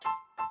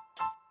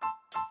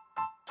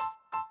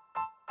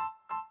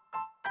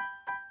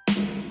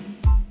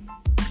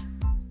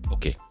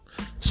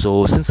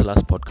So since the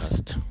last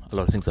podcast, a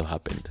lot of things have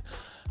happened.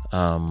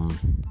 Um,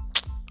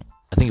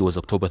 I think it was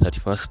October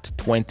 31st,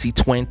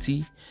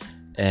 2020,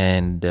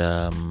 and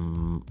I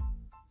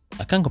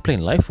can't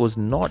complain. Life was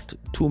not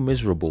too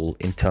miserable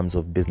in terms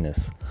of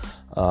business.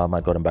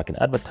 I'd gotten back in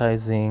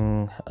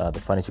advertising,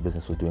 the financial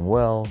business was doing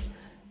well,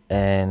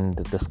 and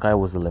the sky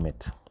was the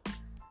limit.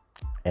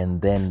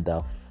 And then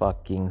the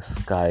fucking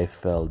sky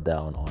fell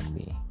down on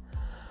me.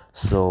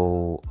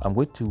 So I'm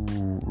going to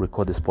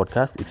record this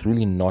podcast. It's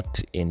really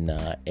not in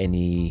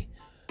any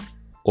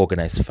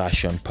organized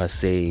fashion per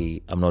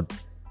se.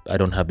 I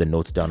don't have the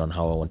notes down on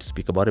how I want to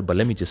speak about it, but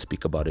let me just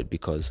speak about it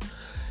because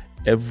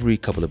every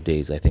couple of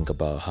days I think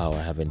about how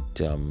I haven't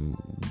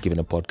given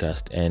a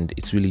podcast, and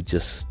it's really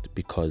just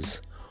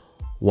because,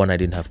 one, I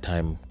didn't have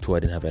time, two,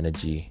 I didn't have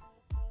energy,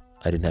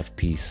 I didn't have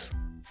peace,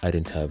 I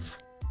didn't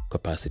have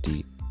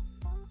capacity,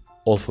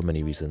 all for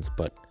many reasons,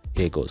 but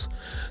here it goes.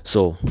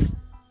 So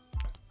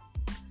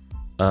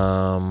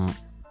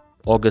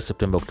August,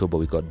 September, October,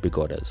 we got big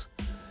orders.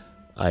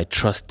 I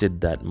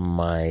trusted that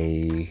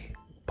my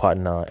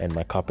partner and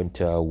my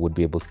carpenter would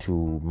be able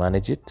to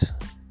manage it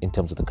in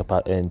terms of the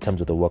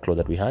workload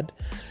that we had,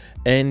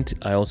 and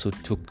I also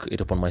took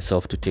it upon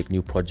myself to take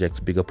new projects,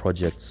 bigger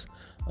projects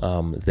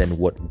than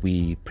what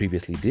we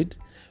previously did,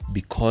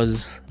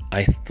 because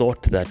I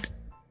thought that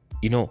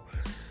in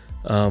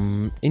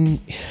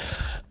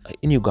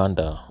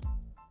Uganda.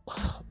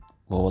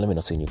 Well, let me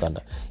not say in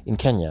Uganda. In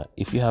Kenya,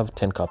 if you have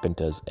 10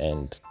 carpenters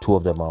and 2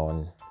 of them are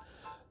on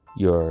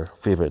your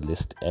favorite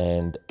list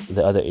and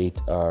the other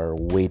 8 are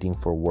waiting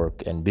for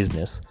work and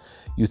business,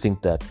 you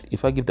think that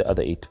if I give the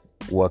other 8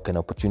 work and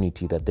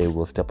opportunity, that they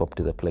will step up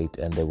to the plate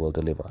and they will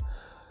deliver.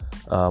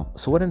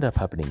 So what ended up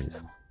happening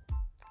is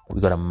we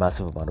got a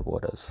massive amount of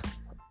orders.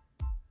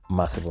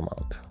 Massive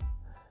amount.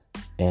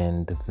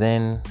 And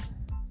then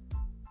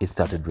it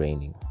started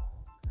raining.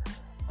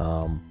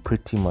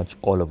 Pretty much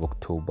all of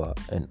October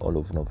and all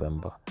of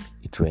November,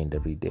 it rained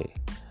every day.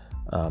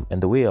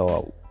 And the way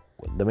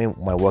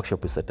my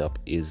workshop is set up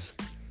is,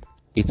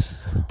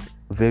 it's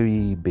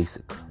very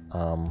basic.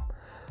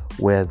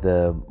 Where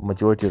the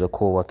majority of the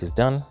core work is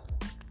done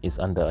is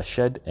under a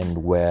shed, and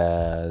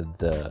where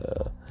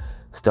the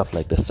stuff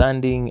like the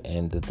sanding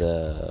and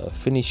the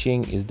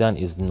finishing is done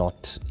is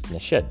not in a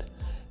shed.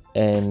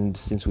 And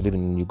since we live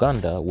in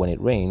Uganda, when it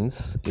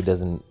rains, it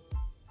doesn't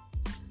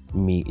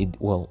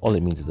all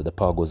it means is that the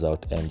power goes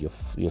out and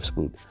you're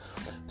screwed.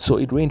 So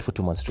it rained for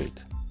 2 months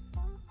straight.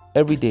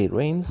 Every day it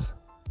rains,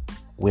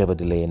 we have a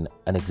delay in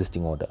an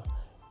existing order.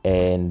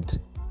 And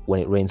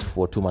when it rains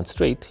for 2 months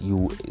straight,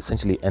 you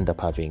essentially end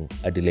up having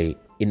a delay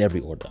in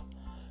every order.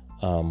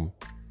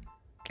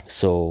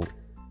 So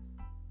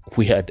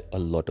we had a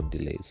lot of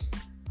delays.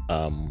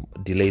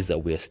 Delays that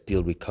we're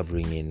still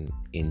recovering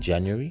in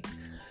January.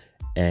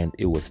 And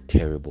it was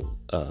terrible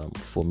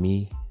for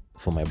me,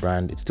 for my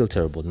brand. It's still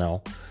terrible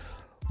now.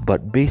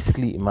 But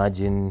basically,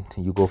 imagine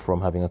you go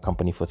from having a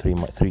company for 3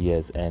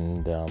 years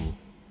and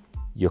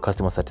your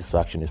customer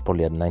satisfaction is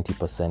probably at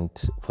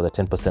 90%. For the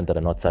 10% that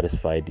are not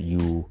satisfied,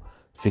 you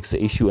fix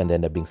the issue and they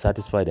end up being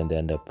satisfied, and they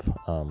end up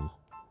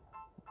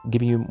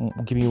giving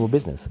you more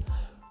business.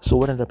 So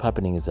what ended up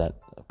happening is that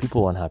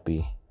people were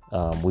unhappy.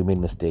 We made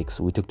mistakes.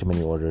 We took too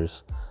many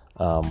orders.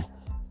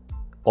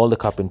 All the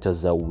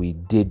carpenters that we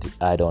did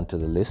add onto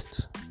the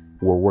list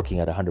were working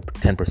at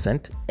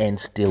 110%, and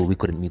still we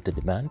couldn't meet the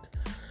demand.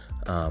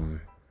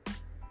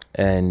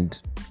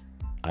 And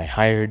I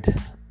hired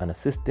an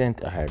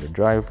assistant, I hired a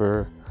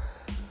driver,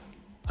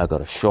 I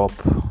got a shop,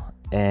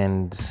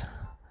 and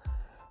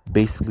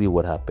basically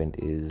what happened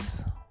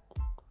is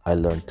I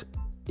learned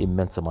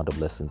immense amount of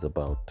lessons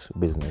about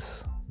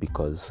business,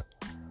 because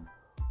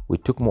we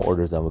took more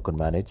orders than we could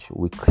manage.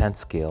 We can't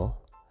scale.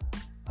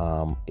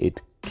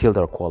 It killed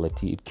our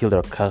quality, it killed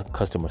our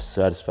customer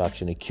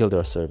satisfaction, it killed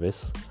our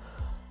service,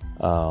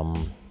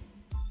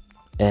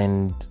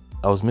 and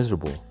I was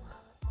miserable.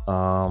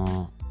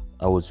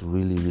 I was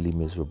really, really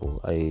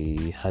miserable.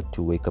 I had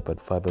to wake up at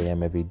 5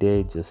 a.m. every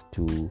day just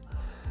to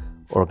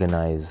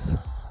organize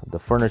the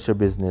furniture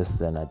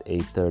business, and at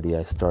 8:30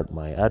 I start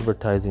my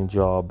advertising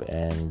job,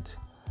 and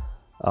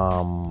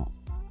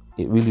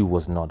it really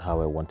was not how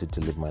I wanted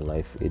to live my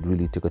life. It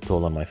really took a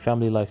toll on my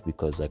family life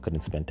because I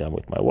couldn't spend time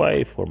with my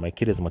wife or my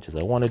kid as much as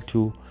I wanted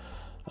to.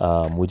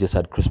 We just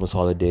had Christmas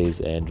holidays,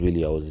 and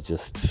really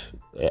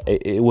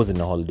it wasn't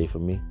a holiday for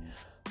me.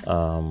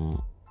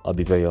 I'll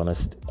be very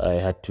honest, I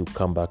had to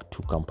come back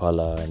to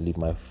Kampala and leave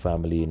my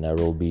family in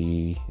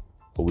Nairobi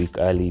a week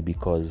early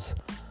because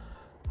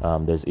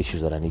there's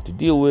issues that I need to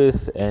deal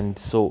with. And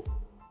so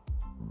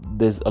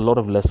there's a lot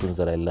of lessons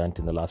that I learned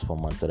in the last 4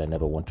 months that I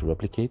never want to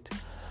replicate.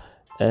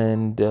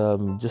 And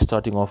just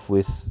starting off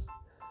with,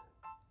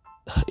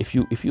 if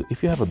you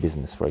have a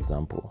business, for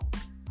example,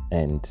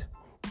 and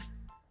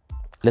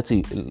let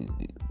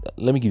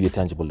me give you a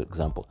tangible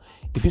example.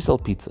 If you sell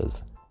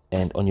pizzas,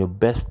 and on your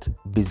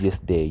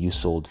busiest day, you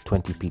sold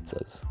 20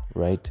 pizzas,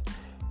 right?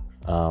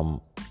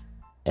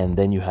 And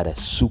then you had a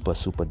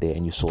super day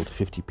and you sold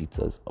 50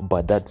 pizzas.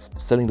 But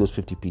selling those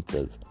 50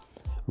 pizzas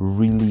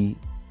really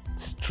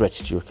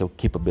stretched your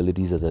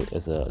capabilities as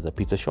a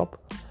pizza shop,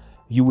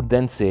 you would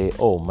then say,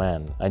 oh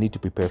man, I need to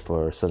prepare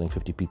for selling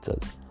 50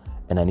 pizzas,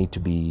 and I need to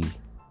be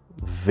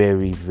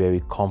very,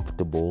 very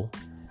comfortable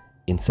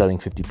in selling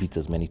 50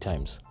 pizzas many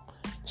times.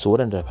 So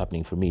what ended up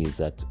happening for me is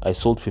that I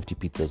sold 50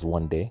 pizzas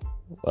one day,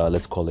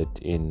 let's call it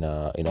in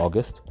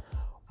August,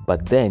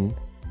 but then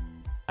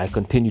I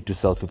continued to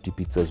sell 50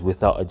 pizzas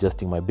without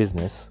adjusting my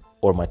business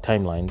or my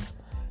timelines.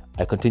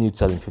 I continued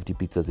selling 50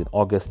 pizzas in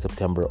August,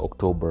 September,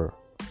 October,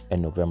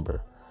 and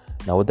November.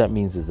 Now, what that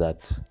means is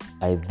that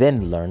I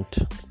then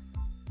learned,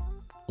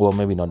 well,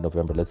 maybe not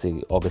November, let's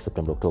say August,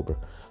 September, October.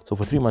 So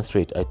for 3 months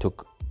straight, I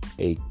took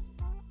a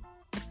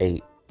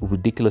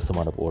ridiculous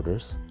amount of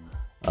orders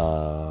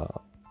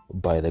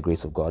by the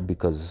grace of God,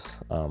 because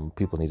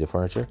people needed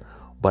furniture.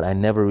 But I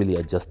never really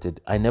adjusted.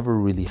 I never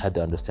really had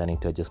the understanding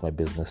to adjust my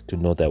business to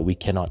know that we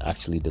cannot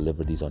actually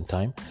deliver these on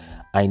time.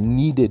 I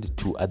needed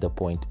to, at the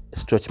point,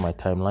 stretch my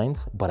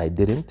timelines, but I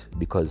didn't,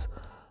 because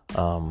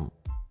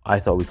I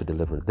thought we could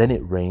deliver. Then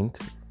it rained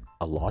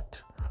a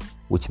lot,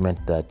 which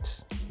meant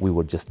that we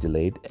were just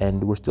delayed,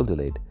 and we're still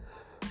delayed.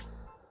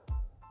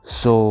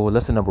 So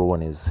lesson number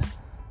 1 is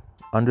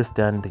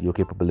understand your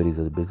capabilities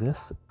as a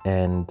business,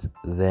 and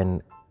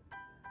then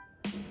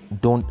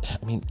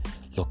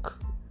look,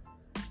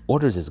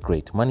 orders is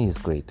great, money is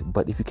great,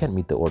 but if you can't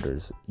meet the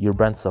orders, your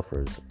brand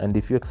suffers. And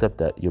if you accept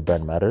that your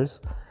brand matters,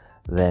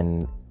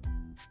 then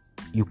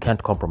you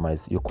can't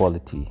compromise your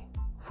quality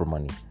for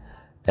money.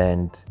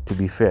 And to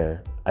be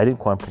fair, I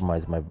didn't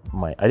compromise my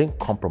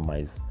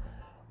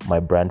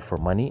brand for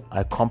money.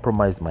 I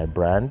compromised my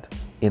brand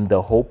in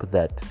the hope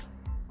that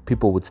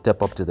people would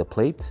step up to the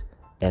plate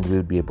and we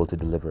would be able to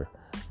deliver.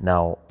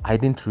 Now, I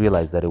didn't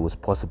realize that it was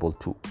possible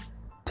to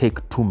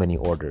take too many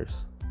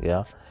orders.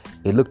 Yeah,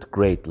 it looked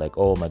great, like,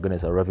 oh my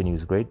goodness, our revenue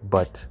is great,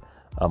 but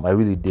I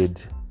really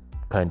did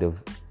kind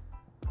of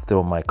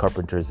throw my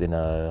carpenters in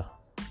a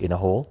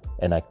hole,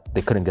 and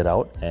they couldn't get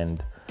out,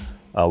 and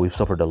we've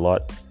suffered a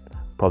lot.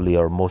 Probably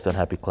our most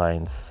unhappy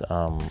clients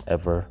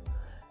ever.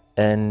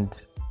 And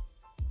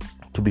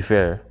to be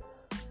fair,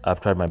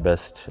 I've tried my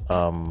best.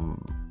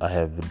 I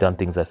have done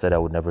things I said I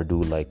would never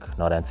do, like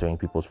not answering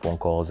people's phone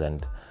calls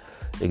and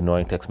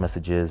ignoring text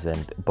messages,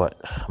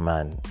 but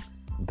man,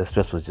 the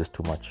stress was just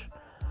too much.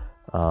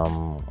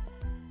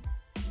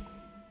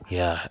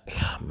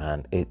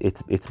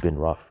 It's been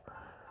rough.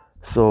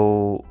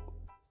 So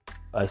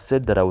I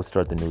said that I would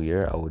start the new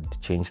year. I would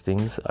change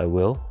things. I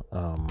will.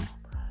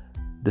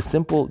 The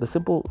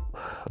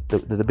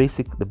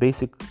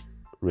basic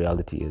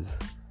reality is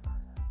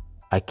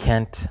I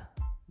can't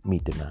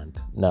meet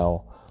demand.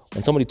 Now,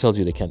 when somebody tells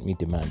you they can't meet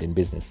demand in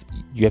business,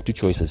 you have two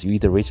choices. You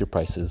either raise your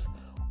prices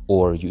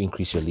or you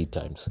increase your lead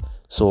times.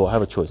 So I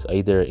have a choice. I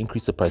either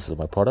increase the prices of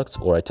my products,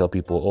 or I tell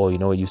people, oh,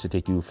 it used to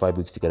take you 5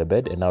 weeks to get a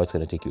bed, and now it's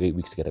going to take you 8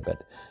 weeks to get a bed.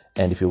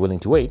 And if you're willing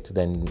to wait,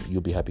 then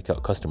you'll be a happy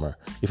customer.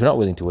 If you're not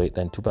willing to wait,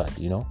 then too bad,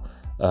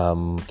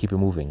 keep it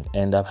moving.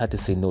 And I've had to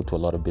say no to a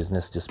lot of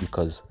business just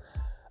because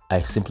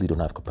I simply don't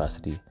have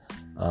capacity.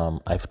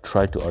 I've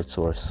tried to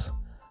outsource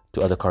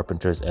to other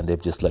carpenters and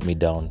they've just let me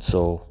down.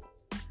 So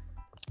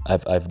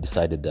I've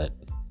decided that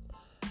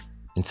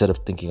instead of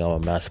thinking I'm a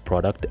mass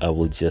product, I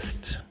will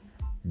just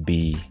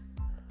be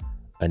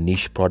a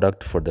niche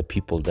product for the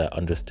people that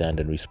understand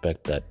and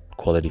respect that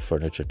quality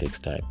furniture takes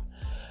time.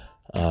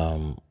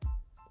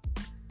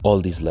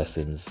 All these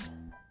lessons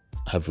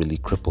have really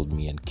crippled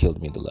me and killed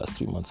me in the last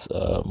 3 months.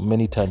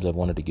 Many times I've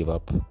wanted to give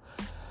up.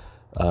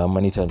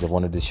 Many times I've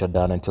wanted to shut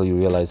down, until you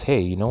realize, hey,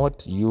 you know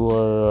what?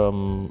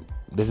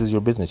 This is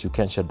your business. You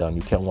can't shut down.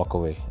 You can't walk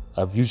away.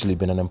 I've usually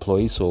been an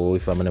employee, so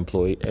if I'm an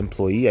employee,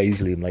 I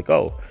usually am like,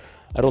 oh,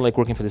 I don't like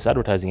working for this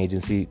advertising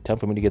agency. Time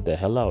for me to get the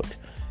hell out.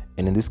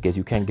 And in this case,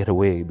 you can't get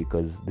away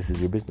because this is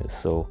your business.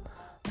 So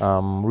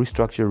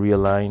restructure,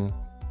 realign,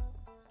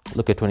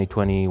 look at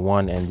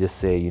 2021 and just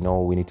say,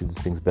 we need to do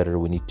things better.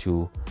 We need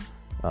to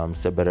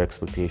set better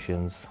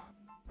expectations.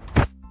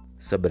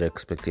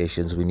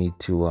 We need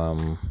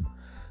to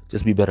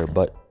just be better.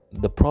 But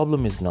the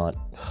problem is not,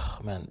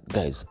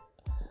 guys.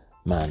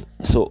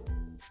 So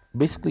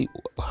basically,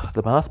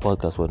 my last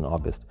podcast was in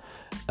August.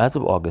 As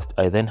of August,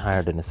 I then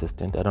hired an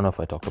assistant. I don't know if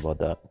I talked about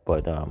that,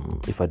 but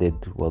if I did,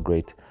 well,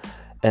 great.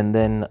 And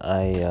then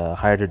I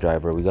hired a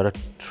driver. We got a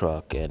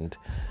truck, and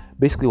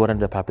basically what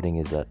ended up happening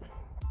is that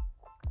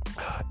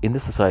in the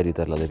society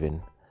that I live in,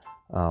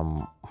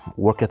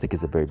 work ethic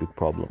is a very big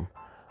problem.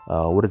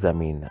 What does that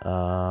mean?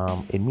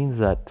 It means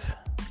that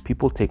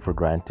people take for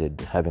granted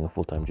having a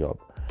full-time job.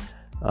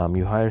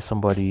 You hire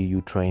somebody,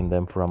 you train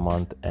them for a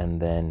month, and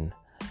then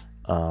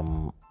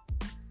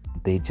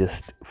they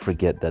just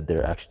forget that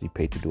they're actually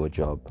paid to do a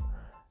job.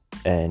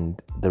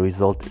 And the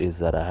result is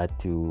that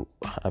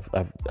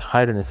I've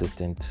hired an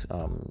assistant.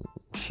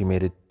 She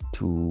made it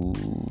to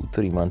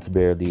 3 months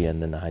barely,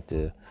 and then I had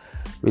to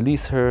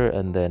release her,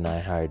 and then I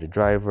hired a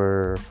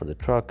driver for the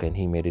truck, and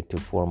he made it to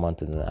 4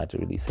 months, and then I had to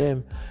release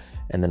him.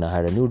 And then I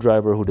hired a new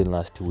driver who didn't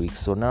last 2 weeks.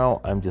 So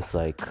now I'm just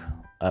like,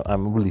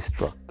 I'm really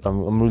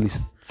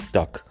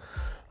stuck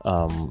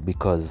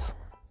because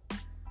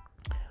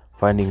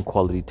finding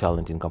quality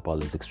talent in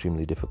Kampala is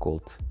extremely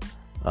difficult.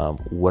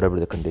 Whatever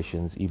the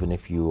conditions, even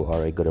if you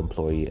are a good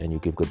employee and you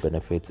give good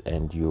benefits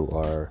and you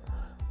are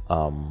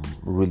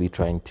really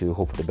trying to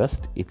hope for the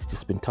best, it's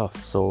just been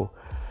tough. So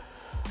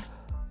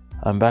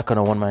I'm back on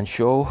a one-man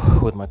show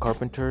with my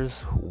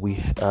carpenters.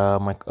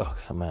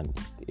 Man,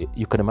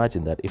 you can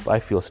imagine that if I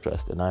feel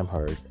stressed and I'm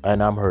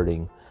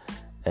hurting,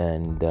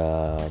 and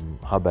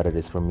how bad it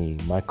is for me.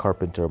 My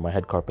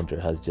head carpenter,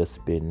 has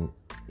just been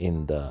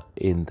in the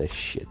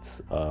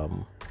shits.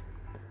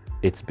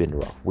 It's been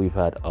rough. We've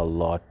had a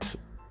lot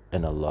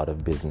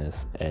of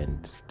business,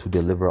 and to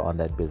deliver on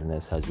that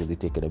business has really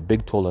taken a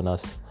big toll on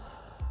us.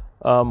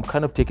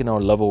 Kind of taken our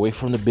love away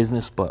from the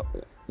business, but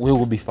we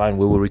will be fine.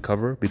 We will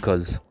recover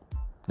because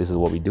this is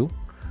what we do.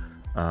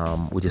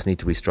 We just need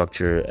to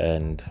restructure,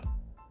 and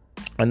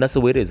that's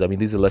the way it is. I mean,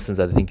 these are lessons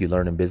that I think you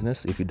learn in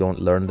business. If you don't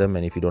learn them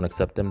and if you don't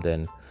accept them,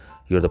 then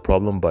you're the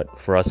problem. But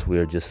for us,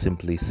 we're just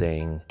simply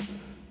saying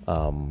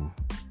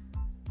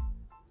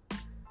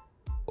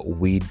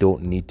we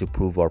don't need to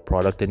prove our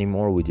product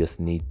anymore. We just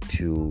need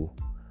to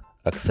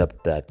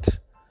accept that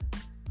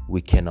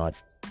we cannot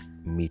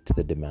meet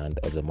the demand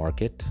of the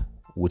market,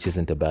 which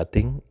isn't a bad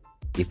thing.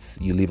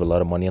 You leave a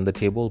lot of money on the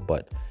table,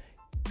 but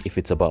if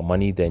it's about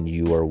money, then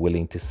you are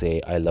willing to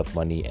say, I love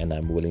money and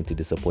I'm willing to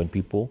disappoint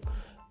people.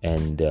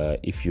 And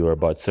if you're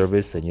about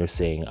service, then you're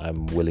saying,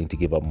 I'm willing to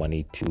give up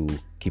money to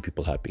keep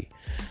people happy.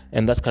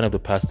 And that's kind of the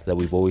path that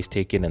we've always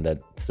taken, and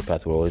that's the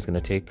path we're always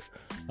going to take.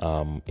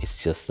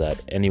 It's just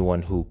that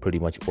anyone who pretty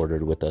much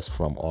ordered with us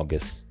from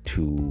August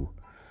to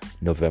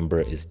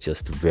November is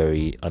just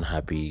very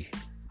unhappy,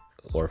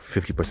 or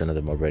 50% of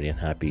them are very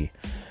unhappy.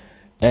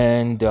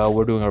 And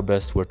we're doing our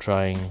best. We're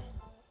trying.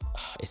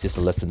 It's just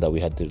a lesson that we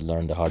had to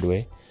learn the hard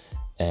way.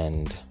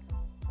 And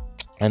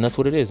that's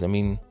what it is. I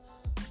mean,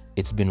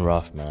 it's been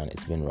rough, man.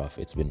 It's been rough.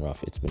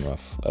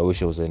 I wish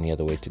there was any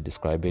other way to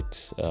describe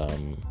it.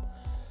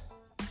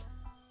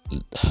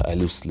 I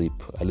lose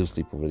sleep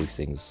over these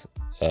things.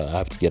 I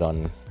have to get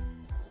on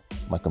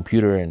my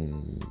computer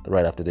and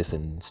right after this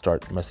and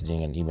start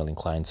messaging and emailing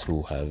clients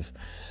who have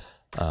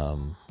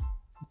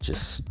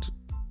just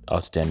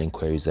outstanding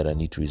queries that I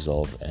need to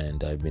resolve,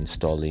 and I've been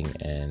stalling,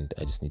 and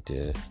I just need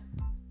to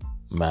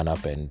man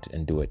up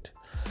and do it.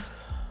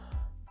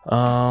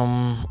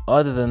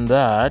 Other than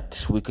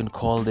that, we can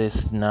call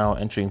this now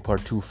entering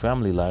part 2,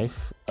 family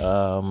life.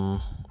 My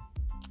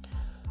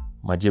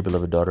dear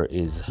beloved daughter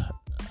is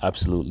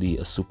absolutely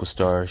a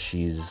superstar.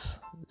 She's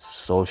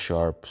so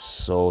sharp,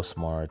 so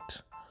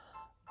smart,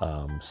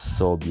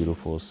 so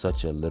beautiful,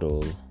 such a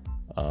little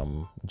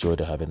joy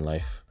to have in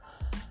life.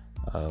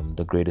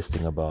 The greatest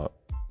thing about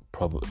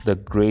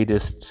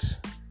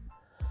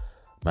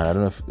man, I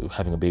don't know if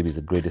having a baby is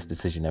the greatest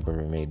decision I've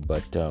ever made,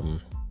 but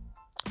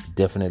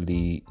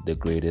definitely the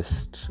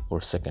greatest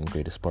or second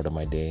greatest part of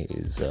my day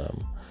is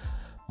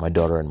my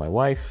daughter and my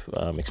wife.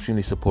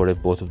 Extremely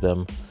supportive, both of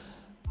them.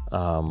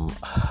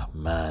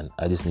 Man,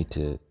 I just need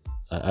to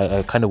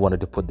I kind of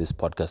wanted to put this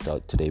podcast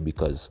out today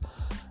because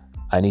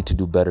I need to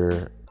do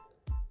better.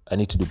 I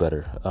need to do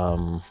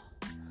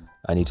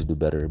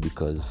better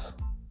because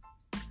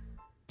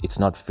it's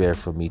not fair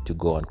for me to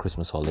go on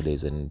Christmas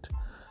holidays and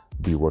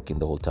be working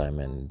the whole time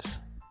and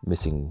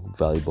missing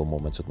valuable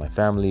moments with my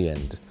family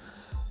and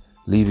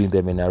leaving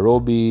them in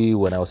Nairobi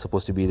when I was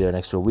supposed to be there an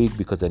extra week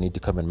because I need to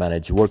come and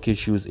manage work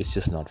issues. It's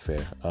just not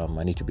fair.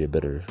 I need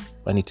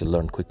to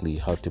learn quickly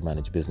how to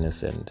manage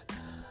business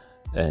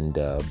and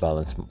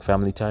balance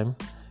family time.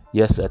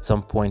 Yes, at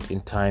some point in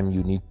time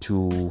you need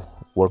to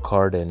work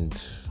hard and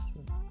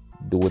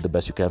do the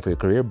best you can for your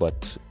career,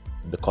 but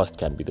the cost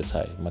can't be this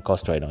high. My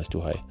cost right now is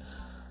too high.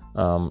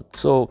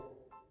 So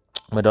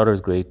my daughter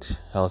is great,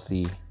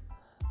 healthy.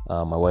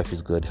 My wife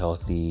is good,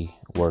 healthy,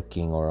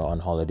 working or on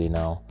holiday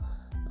now.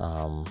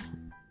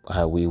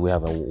 We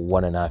have a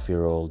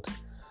 1.5-year-old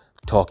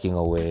talking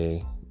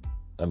away.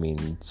 I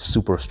mean,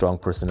 super strong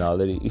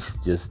personality.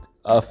 It's just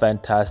a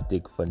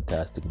fantastic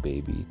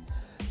baby,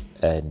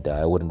 and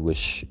I wouldn't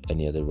wish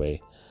any other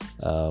way.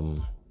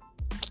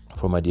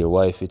 For my dear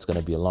wife, it's going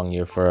to be a long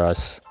year for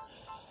us.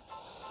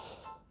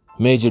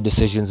 Major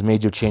decisions,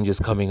 major changes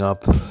coming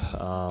up.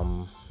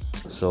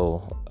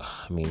 So,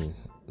 I mean,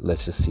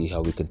 let's just see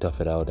how we can tough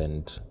it out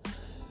and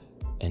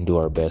do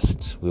our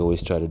best. We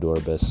always try to do our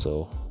best.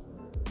 So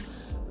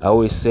I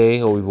always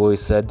say, or we've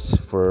always said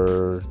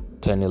for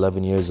 10,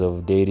 11 years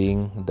of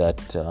dating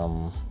that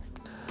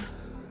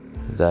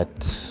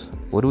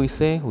what do we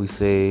say? We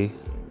say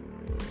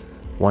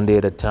one day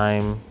at a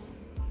time,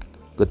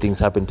 good things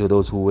happen to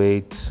those who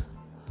wait.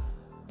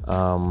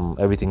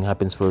 Everything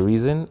happens for a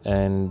reason,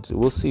 and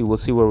we'll see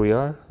where we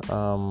are.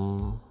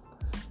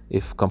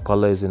 If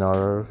Kampala is in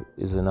our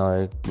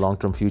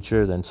long-term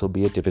future, then so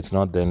be it. If it's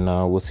not, then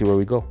we'll see where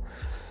we go.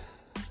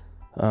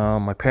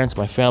 My parents,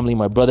 my family,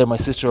 my brother, my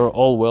sister are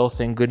all well,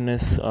 thank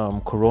goodness.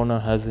 Corona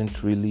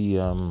hasn't really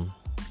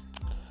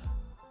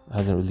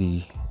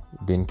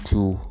been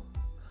too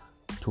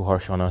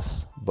harsh on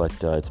us, but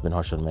it's been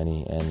harsh on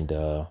many. And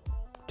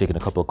taking a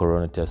couple of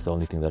Corona tests, the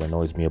only thing that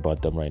annoys me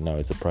about them right now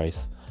is the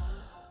price.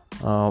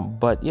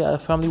 But yeah,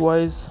 family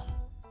wise,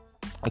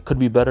 I could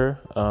be better.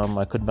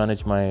 I could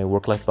manage my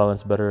work-life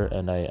balance better,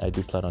 and I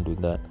do plan on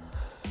doing that.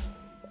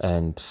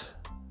 And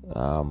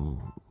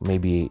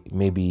maybe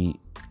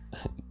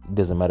it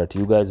doesn't matter to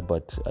you guys,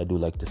 but I do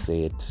like to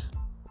say it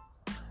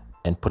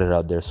and put it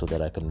out there so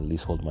that I can at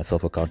least hold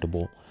myself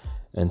accountable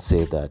and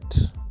say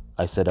that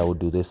I said I would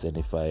do this, and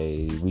if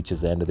I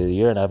reaches the end of the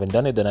year and I haven't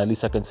done it, then at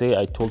least I can say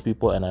I told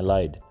people and I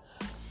lied.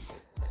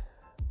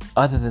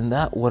 Other than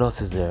that, what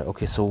else is there?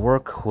 Okay, so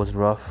work was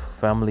rough,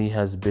 family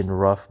has been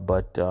rough,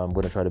 but I'm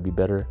gonna try to be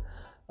better.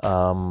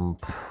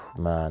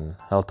 Man,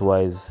 health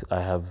wise, I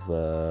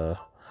have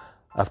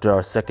after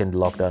our second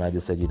lockdown, I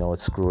just said, you know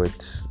what, screw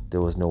it. There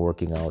was no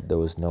working out, there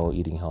was no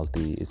eating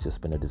healthy. It's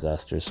just been a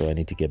disaster, so I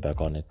need to get back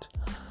on it.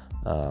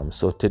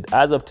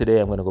 As of today,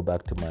 I'm going to go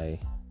back to my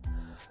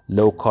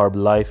low carb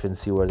life and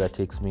see where that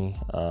takes me.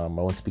 I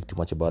won't speak too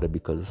much about it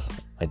because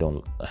I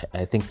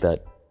think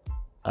that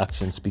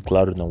actions speak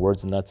louder than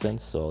words in that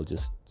sense. So I'll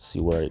just see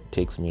where it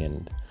takes me,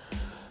 and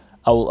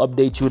I will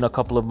update you in a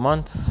couple of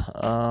months.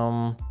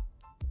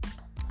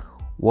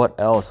 What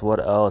else,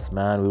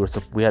 man?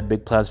 We had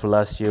big plans for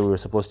last year. We were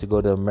supposed to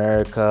go to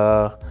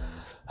America,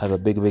 have a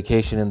big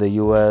vacation in the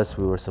US.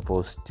 We were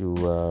supposed to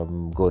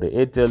go to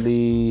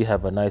Italy,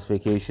 have a nice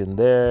vacation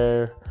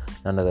there.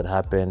 None of that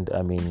happened.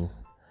 I mean,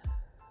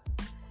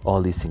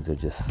 all these things are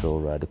just so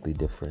radically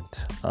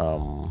different.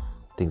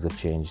 Things have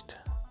changed.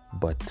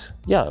 But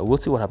yeah, we'll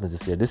see what happens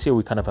this year. This year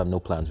we kind of have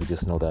no plans. We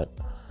just know that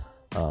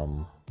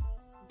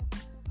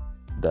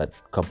that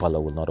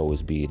Kampala will not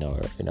always be in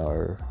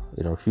our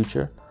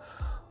future.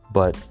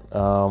 But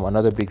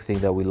another big thing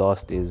that we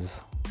lost is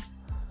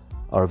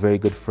our very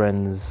good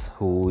friends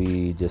who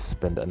we just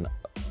spent an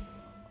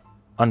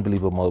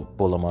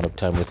unbelievable amount of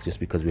time with just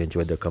because we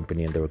enjoyed their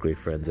company and they were great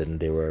friends and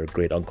they were a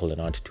great uncle and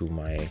aunt to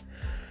my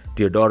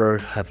dear daughter,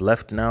 have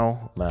left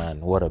now. Man,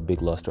 what a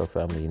big loss to our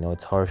family. You know,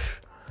 it's harsh.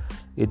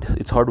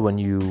 It's hard when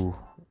you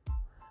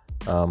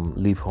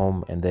leave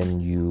home and then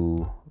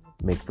you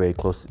make very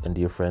close and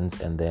dear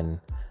friends, and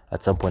then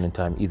at some point in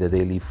time either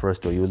they leave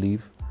first or you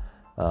leave.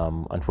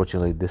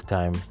 Unfortunately, this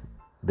time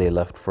they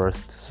left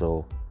first,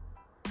 so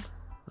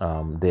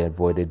they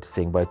avoided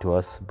saying bye to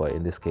us. But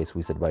in this case,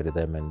 we said bye to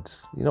them, and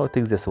you know,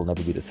 things just will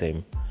never be the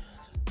same.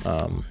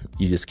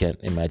 You just can't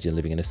imagine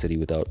living in a city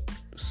without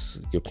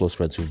your close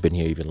friends who've been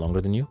here even longer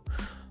than you.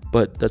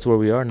 But that's where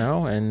we are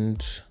now,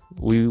 and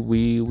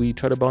we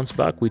try to bounce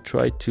back. We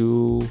try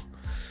to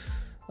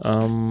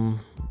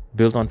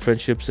build on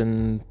friendships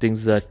and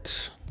things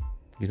that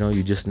you know you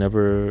were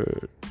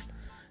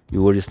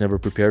just never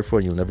prepared for,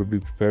 and you'll never be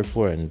prepared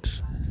for, and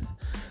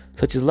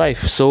such is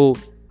life. So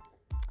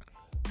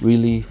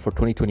really, for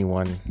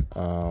 2021,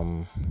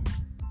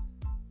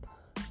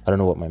 I don't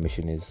know what my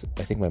mission is.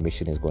 I think my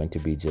mission is going to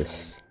be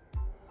just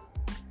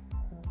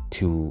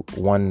to,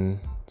 one,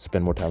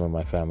 spend more time with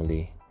my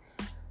family.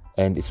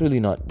 And it's really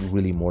not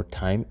really more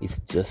time. It's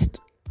just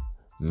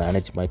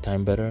manage my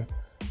time better.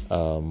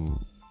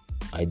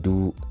 I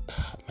do,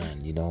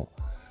 man, you know,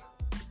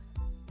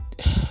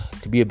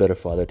 to be a better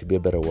father, to be a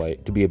better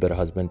wife, to be a better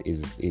husband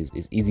is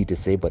easy to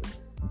say, but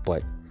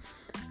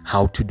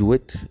how to do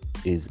it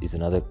is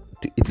another.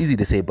 It's easy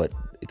to say, but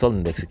it's all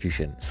in the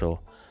execution. So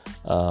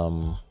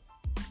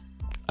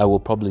I will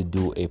probably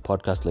do a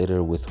podcast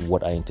later with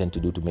what I intend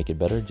to do to make it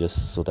better,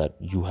 just so that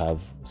you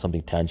have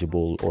something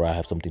tangible, or I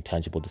have something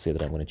tangible to say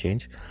that I'm going to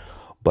change.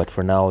 But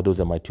for now, those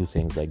are my two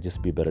things: like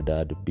just be a better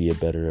dad, be a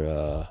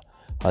better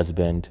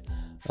husband,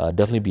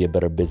 definitely be a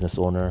better business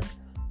owner.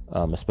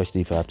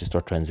 Especially if I have to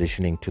start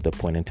transitioning to the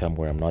point in time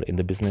where I'm not in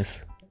the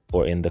business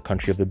or in the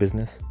country of the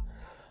business.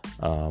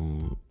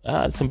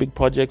 Some big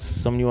projects,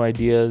 some new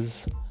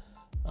ideas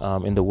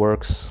in the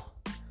works,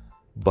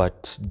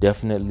 but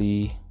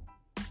definitely,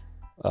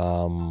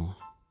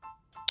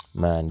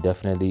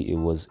 definitely it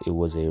was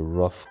a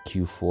rough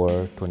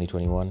Q4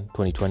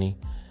 2020,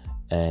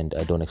 and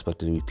I don't expect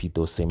to repeat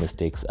those same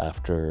mistakes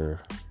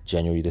after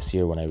January this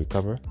year when I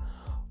recover.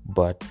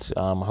 But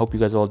I hope you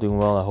guys are all doing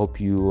well. I hope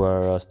you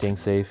are staying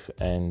safe,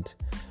 and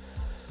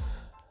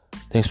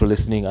thanks for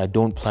listening. I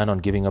don't plan on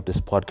giving up this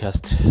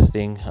podcast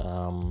thing.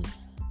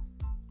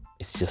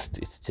 It's just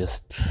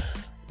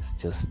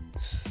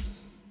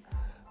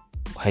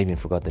I even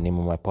forgot the name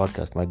of my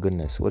podcast. My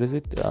goodness, what is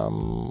it?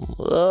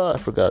 I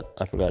forgot,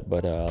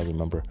 but I'll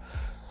remember.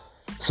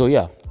 So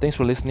yeah, thanks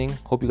for listening.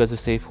 Hope you guys are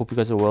safe. Hope you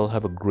guys are well.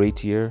 Have a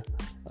great year.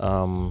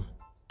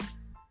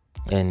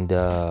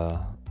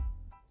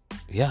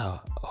 Yeah,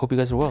 I hope you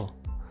guys are well.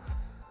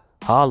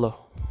 Holla.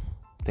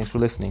 Thanks for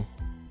listening.